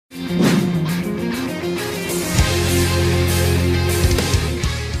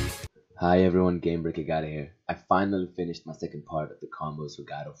Hi everyone, Game Breaker got here. I finally finished my second part of the combos for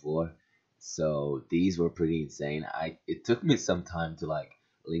God of War. So these were pretty insane. It took me some time to like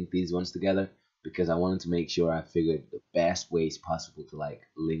link these ones together because I wanted to make sure I figured the best ways possible to like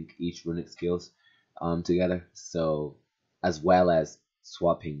link each runic skills together. So as well as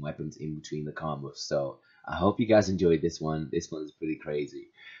swapping weapons in between the combos. So I hope you guys enjoyed this one. This one's pretty crazy.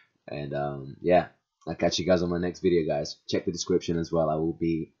 And yeah, I'll catch you guys on my next video, guys. Check the description as well. I will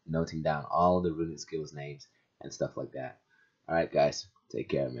be noting down all the runic skills names and stuff like that. Alright, guys. Take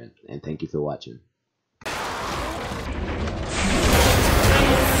care, man. And thank you for watching.